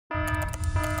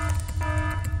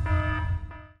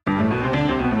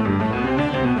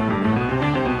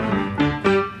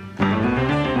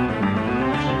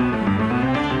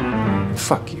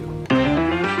Fuck you.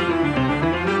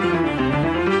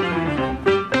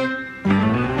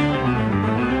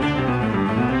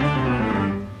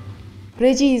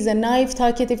 Reggie is a naive,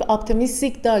 talkative,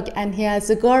 optimistic dog, and he has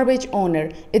a garbage owner,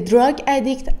 a drug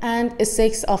addict and a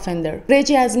sex offender.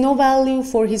 Reggie has no value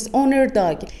for his owner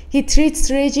dog. He treats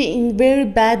Reggie in a very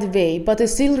bad way, but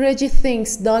still Reggie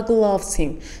thinks dog loves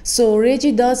him. So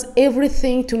Reggie does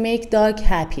everything to make dog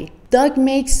happy. Dog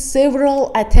makes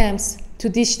several attempts to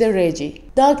ditch the Reggie.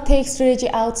 Dog takes Reggie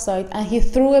outside and he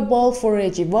threw a ball for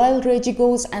Reggie. While Reggie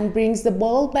goes and brings the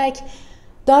ball back,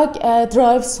 Dog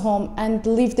drives home and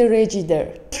leaves the Reggie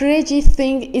there. Reggie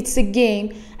thinks it's a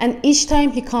game and each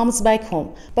time he comes back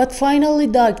home. But finally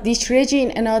Dog ditches Reggie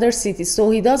in another city,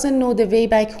 so he doesn't know the way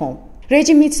back home.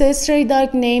 Reggie meets a stray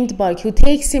dog named Bug who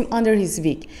takes him under his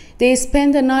wing. They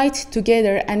spend the night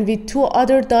together and with two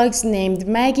other dogs named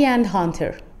Maggie and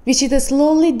Hunter. Which it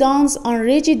slowly dawns on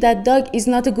Reggie that Dog is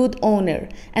not a good owner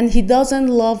and he doesn't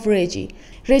love Reggie.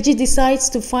 Reggie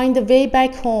decides to find a way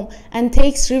back home and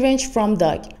takes revenge from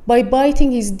Dog by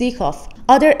biting his dick off.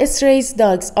 Other stray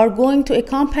dogs are going to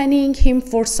accompanying him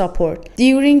for support.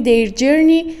 During their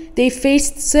journey, they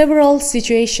faced several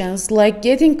situations like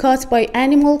getting caught by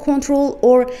animal control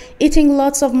or eating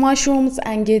lots of mushrooms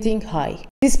and getting high.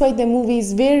 Despite the movie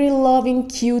is very loving,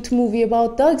 cute movie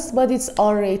about dogs, but it's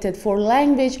R-rated for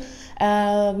language,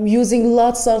 using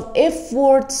lots of F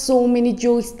words, so many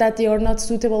jokes that they are not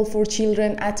suitable for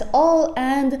children at all,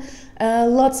 and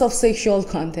lots of sexual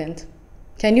content.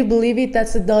 Can you believe it?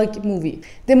 That's a dog movie.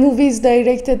 The movie is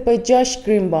directed by Josh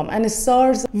Greenbaum and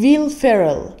stars Will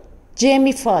Ferrell,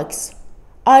 Jamie Foxx,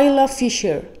 Isla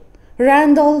Fisher,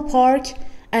 Randall Park,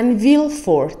 and Will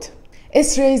Forte.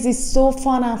 Strays is so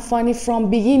fun and funny from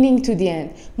beginning to the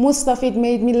end. Most of it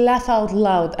made me laugh out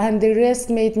loud and the rest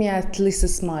made me at least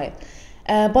smile.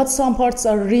 But some parts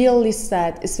are really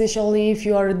sad, especially if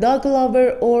you are a dog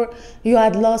lover or you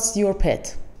had lost your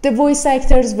pet. The voice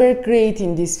actors were great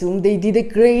in this film. They did a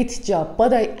great job,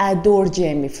 but I adore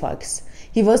Jamie Foxx.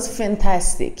 He was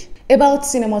fantastic. About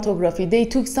cinematography, they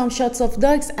took some shots of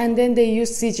dogs and then they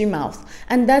used CG mouth.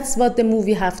 And that's what the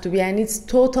movie have to be, and it's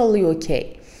totally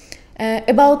okay.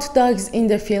 About dogs in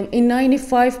the film, in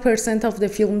 95% of the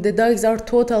film, the dogs are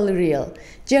totally real.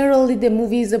 Generally, the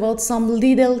movie is about some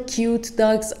little cute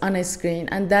dogs on a screen,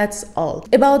 and that's all.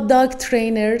 About dog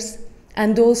trainers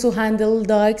and those who handle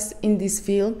dogs in this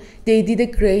film, they did a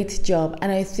great job,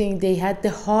 and I think they had the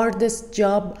hardest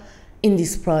job in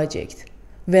this project.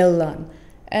 Well done.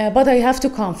 But I have to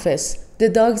confess, the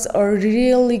dogs are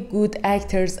really good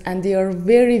actors and they are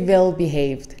very well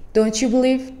behaved. Don't you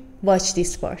believe? Watch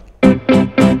this part.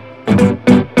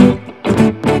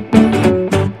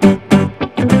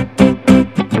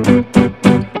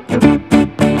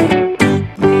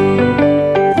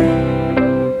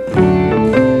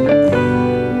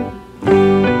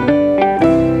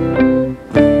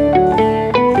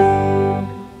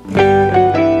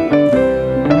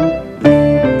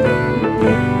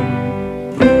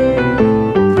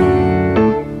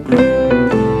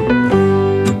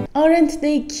 Aren't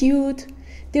they cute?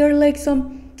 They're like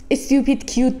some stupid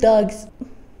cute dogs.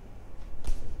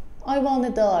 I want a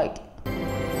dog.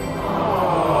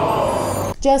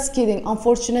 Just kidding.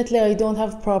 Unfortunately, I don't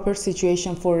have proper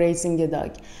situation for raising a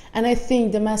dog. And I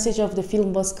think the message of the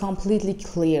film was completely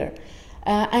clear.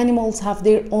 Animals have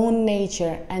their own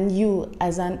nature, and you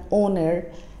as an owner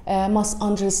must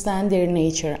understand their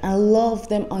nature and love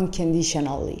them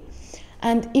unconditionally.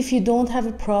 And if you don't have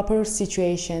a proper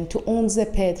situation to own the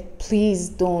pet, please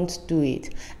don't do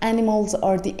it. Animals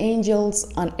are the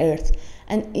angels on earth.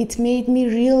 And it made me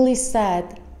really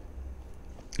sad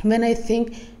when I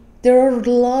think there are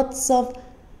lots of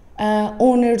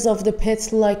owners of the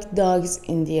pets like dogs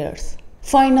in the earth.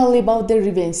 Finally, about the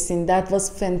revenge scene, that was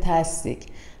fantastic.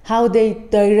 How they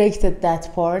directed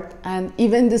that part, and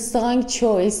even the song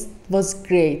choice was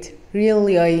great.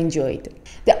 Really, I enjoyed it.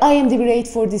 The IMDb rate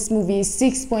for this movie is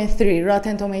 6.3,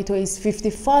 Rotten Tomato is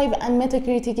 55 and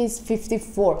Metacritic is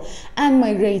 54. And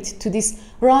my rate to this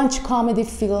raunch comedy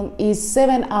film is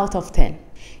 7 out of 10.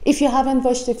 If you haven't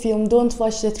watched the film, don't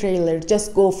watch the trailer,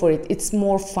 just go for it, it's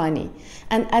more funny.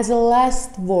 And as a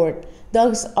last word,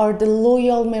 dogs are the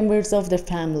loyal members of the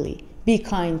family. Be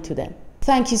kind to them.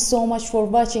 Thank you so much for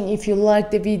watching. If you liked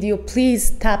the video,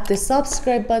 please tap the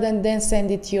subscribe button, then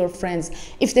send it to your friends.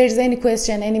 If there's any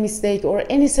question, any mistake or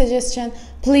any suggestion,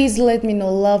 please let me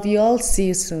know. Love you all. See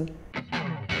you soon.